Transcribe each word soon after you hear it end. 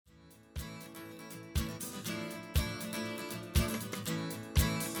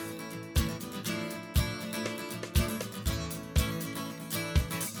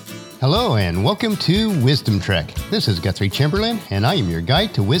Hello and welcome to Wisdom Trek. This is Guthrie Chamberlain and I am your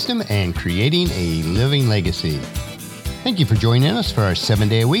guide to wisdom and creating a living legacy. Thank you for joining us for our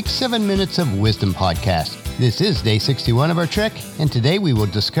 7-day-a-week, 7 Minutes of Wisdom podcast. This is day 61 of our trek, and today we will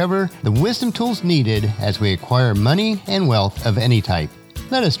discover the wisdom tools needed as we acquire money and wealth of any type.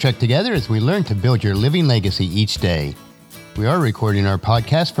 Let us trek together as we learn to build your living legacy each day. We are recording our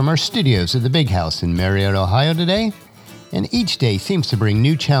podcast from our studios at the Big House in Marietta, Ohio today, and each day seems to bring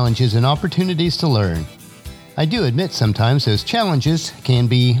new challenges and opportunities to learn. I do admit sometimes those challenges can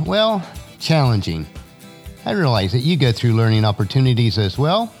be, challenging. I realize that you go through learning opportunities as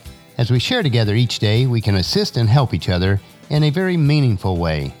well. As we share together each day, we can assist and help each other in a very meaningful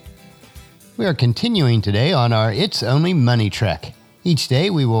way. We are continuing today on our It's Only Money trek. Each day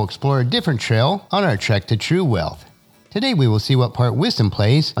we will explore a different trail on our trek to true wealth. Today we will see what part wisdom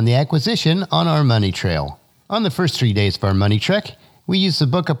plays on the acquisition on our money trail. On the first 3 days of our money trek, we used the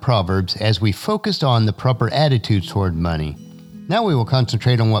book of Proverbs as we focused on the proper attitudes toward money. Now we will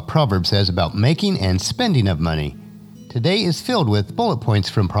concentrate on what Proverbs says about making and spending of money. Today is filled with bullet points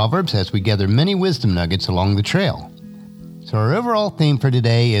from Proverbs as we gather many wisdom nuggets along the trail. So our overall theme for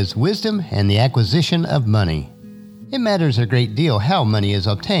today is wisdom and the acquisition of money. It matters a great deal how money is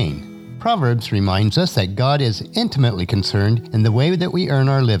obtained. Proverbs reminds us that God is intimately concerned in the way that we earn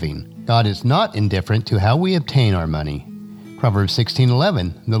our living. God is not indifferent to how we obtain our money. Proverbs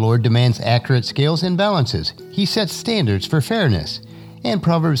 16:11, the Lord demands accurate scales and balances. He sets standards for fairness. And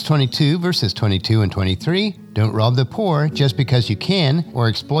Proverbs 22, verses 22 and 23, don't rob the poor just because you can or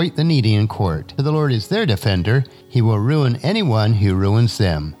exploit the needy in court. For the Lord is their defender. He will ruin anyone who ruins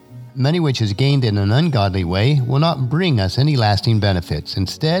them. Money which is gained in an ungodly way will not bring us any lasting benefits.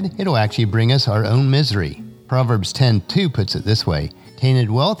 Instead, it will actually bring us our own misery. Proverbs 10:2 puts it this way,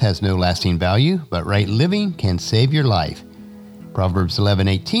 tainted wealth has no lasting value, but right living can save your life. Proverbs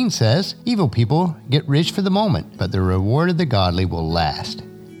 11:18 says, evil people get rich for the moment, but the reward of the godly will last.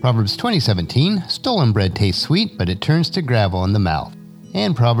 Proverbs 20:17, stolen bread tastes sweet, but it turns to gravel in the mouth.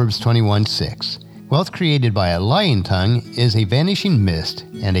 And Proverbs 21:6, wealth created by a lying tongue is a vanishing mist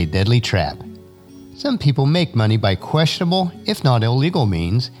and a deadly trap. Some people make money by questionable, if not illegal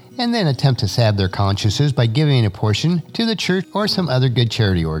means, and then attempt to salve their consciences by giving a portion to the church or some other good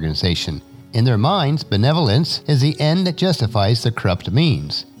charity organization. In their minds, benevolence is the end that justifies the corrupt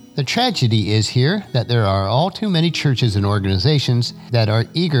means. The tragedy is here that there are all too many churches and organizations that are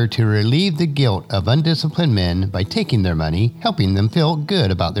eager to relieve the guilt of undisciplined men by taking their money, helping them feel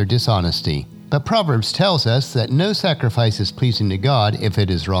good about their dishonesty. But Proverbs tells us that no sacrifice is pleasing to God if it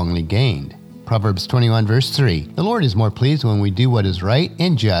is wrongly gained. Proverbs 21 verse 3, the Lord is more pleased when we do what is right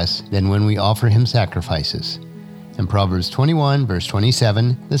and just than when we offer him sacrifices. In Proverbs 21 verse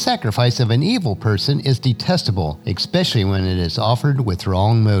 27, the sacrifice of an evil person is detestable, especially when it is offered with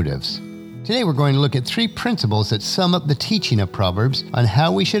wrong motives. Today we're going to look at 3 principles that sum up the teaching of Proverbs on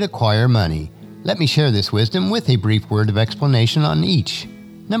how we should acquire money. Let me share this wisdom with a brief word of explanation on each.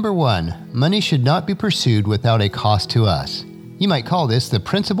 Number 1, money should not be pursued without a cost to us. You might call this the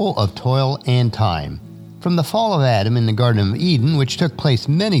principle of toil and time. From the fall of Adam in the Garden of Eden, which took place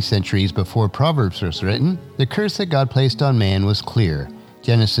many centuries before Proverbs was written, the curse that God placed on man was clear.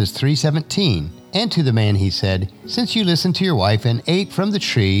 Genesis 3:17, and to the man he said, since you listened to your wife and ate from the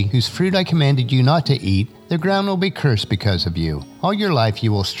tree whose fruit I commanded you not to eat, the ground will be cursed because of you. All your life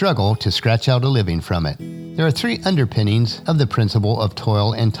you will struggle to scratch out a living from it. There are 3 underpinnings of the principle of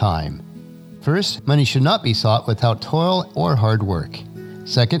toil and time. First, money should not be sought without toil or hard work.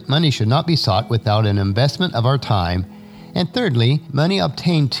 Second, money should not be sought without an investment of our time. And thirdly, money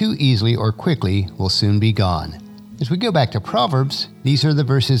obtained too easily or quickly will soon be gone. As we go back to Proverbs, these are the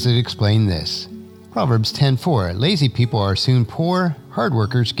verses that explain this. Proverbs 10:4, lazy people are soon poor, hard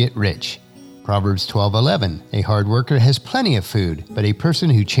workers get rich. Proverbs 12:11, a hard worker has plenty of food, but a person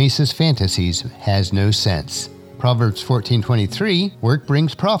who chases fantasies has no sense. Proverbs 14:23, work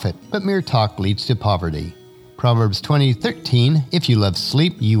brings profit, but mere talk leads to poverty. Proverbs 20:13, if you love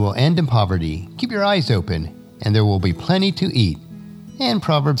sleep, you will end in poverty. Keep your eyes open, and there will be plenty to eat. And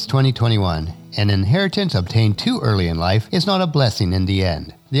Proverbs 20:21, an inheritance obtained too early in life is not a blessing in the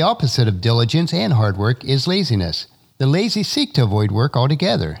end. The opposite of diligence and hard work is laziness. The lazy seek to avoid work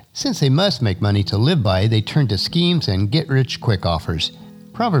altogether. Since they must make money to live by, they turn to schemes and get-rich-quick offers.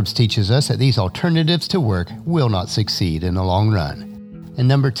 Proverbs teaches us that these alternatives to work will not succeed in the long run. And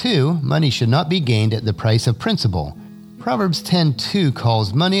number 2, money should not be gained at the price of principle. Proverbs 10:2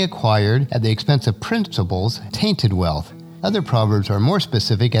 calls money acquired at the expense of principles tainted wealth. Other proverbs are more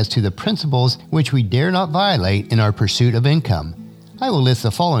specific as to the principles which we dare not violate in our pursuit of income. I will list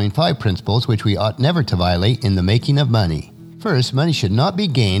the following 5 principles which we ought never to violate in the making of money. First, money should not be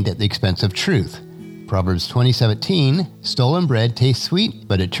gained at the expense of truth. Proverbs 20:17, stolen bread tastes sweet,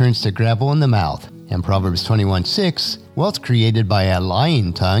 but it turns to gravel in the mouth. And Proverbs 21:6, wealth created by a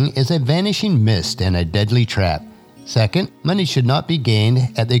lying tongue is a vanishing mist and a deadly trap. Second, money should not be gained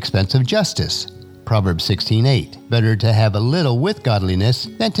at the expense of justice. Proverbs 16:8, better to have a little with godliness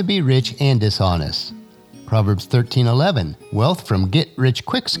than to be rich and dishonest. Proverbs 13:11, wealth from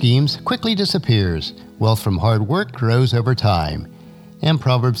get-rich-quick schemes quickly disappears. Wealth from hard work grows over time. And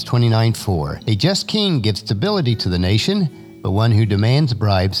Proverbs 29:4, a just king gives stability to the nation, but one who demands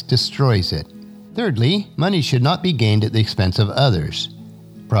bribes destroys it. Thirdly, money should not be gained at the expense of others.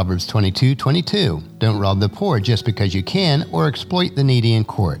 Proverbs 22:22, don't rob the poor just because you can or exploit the needy in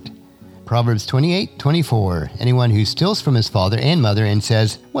court. Proverbs 28:24, anyone who steals from his father and mother and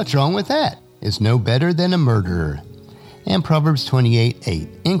says, "What's wrong with that?" is no better than a murderer. And Proverbs 28:8,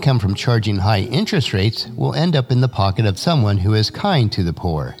 income from charging high interest rates will end up in the pocket of someone who is kind to the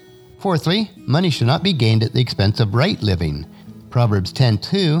poor. Fourthly, money should not be gained at the expense of right living. Proverbs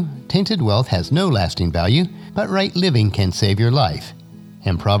 10:2, tainted wealth has no lasting value, but right living can save your life.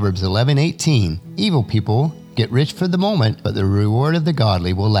 And Proverbs 11:18, evil people get rich for the moment, but the reward of the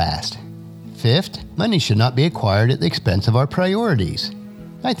godly will last. Fifth, money should not be acquired at the expense of our priorities.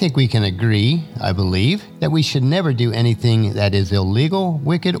 I think we can agree, I believe, that we should never do anything that is illegal,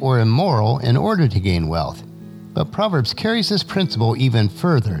 wicked, or immoral in order to gain wealth. But Proverbs carries this principle even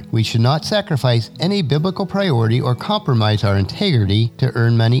further. We should not sacrifice any biblical priority or compromise our integrity to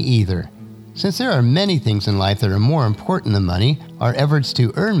earn money either. Since there are many things in life that are more important than money, our efforts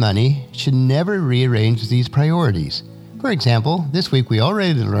to earn money should never rearrange these priorities. For example, this week we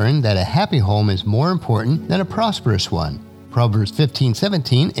already learned that a happy home is more important than a prosperous one. Proverbs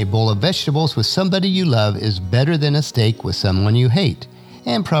 15:17, a bowl of vegetables with somebody you love is better than a steak with someone you hate.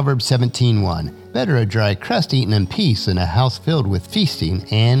 And Proverbs 17:1, better a dry crust eaten in peace than a house filled with feasting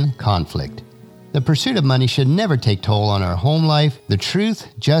and conflict. The pursuit of money should never take toll on our home life, the truth,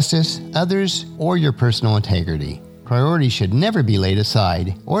 justice, others, or your personal integrity. Priorities should never be laid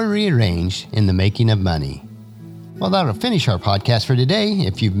aside or rearranged in the making of money. Well, that'll finish our podcast for today.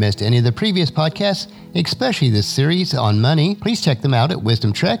 If you've missed any of the previous podcasts, especially this series on money, please check them out at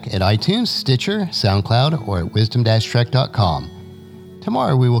Wisdom Trek at iTunes, Stitcher, SoundCloud, or at wisdom-trek.com.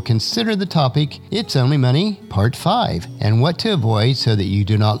 Tomorrow we will consider the topic, It's Only Money, Part 5, and what to avoid so that you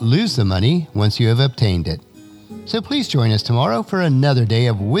do not lose the money once you have obtained it. So please join us tomorrow for another day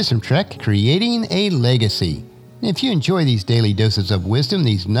of Wisdom Trek, Creating a Legacy. If you enjoy these daily doses of wisdom,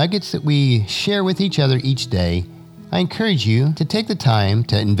 these nuggets that we share with each other each day, I encourage you to take the time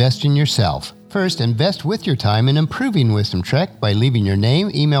to invest in yourself. First, invest with your time in improving Wisdom Trek by leaving your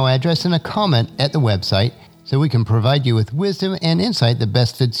name, email address, and a comment at the website so we can provide you with wisdom and insight that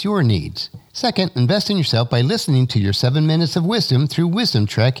best fits your needs. Second, invest in yourself by listening to your 7 minutes of wisdom through Wisdom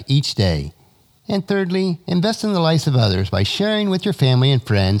Trek each day. And thirdly, invest in the lives of others by sharing with your family and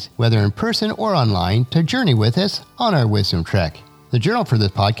friends, whether in person or online, to journey with us on our Wisdom Trek. The journal for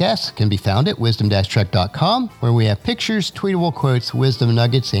this podcast can be found at wisdom-trek.com, where we have pictures, tweetable quotes, wisdom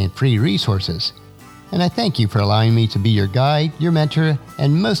nuggets, and free resources. And I thank you for allowing me to be your guide, your mentor,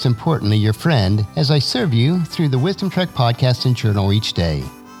 and most importantly, your friend, as I serve you through the Wisdom Trek podcast and journal each day.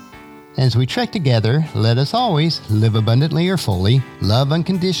 As we trek together, let us always live abundantly or fully, love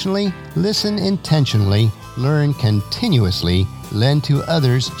unconditionally, listen intentionally, learn continuously, lend to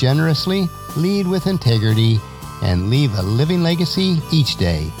others generously, lead with integrity, and leave a living legacy each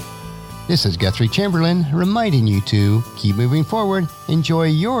day. This is Guthrie Chamberlain reminding you to keep moving forward, enjoy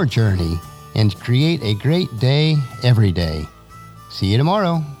your journey, and create a great day every day. See you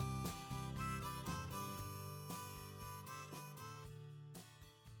tomorrow.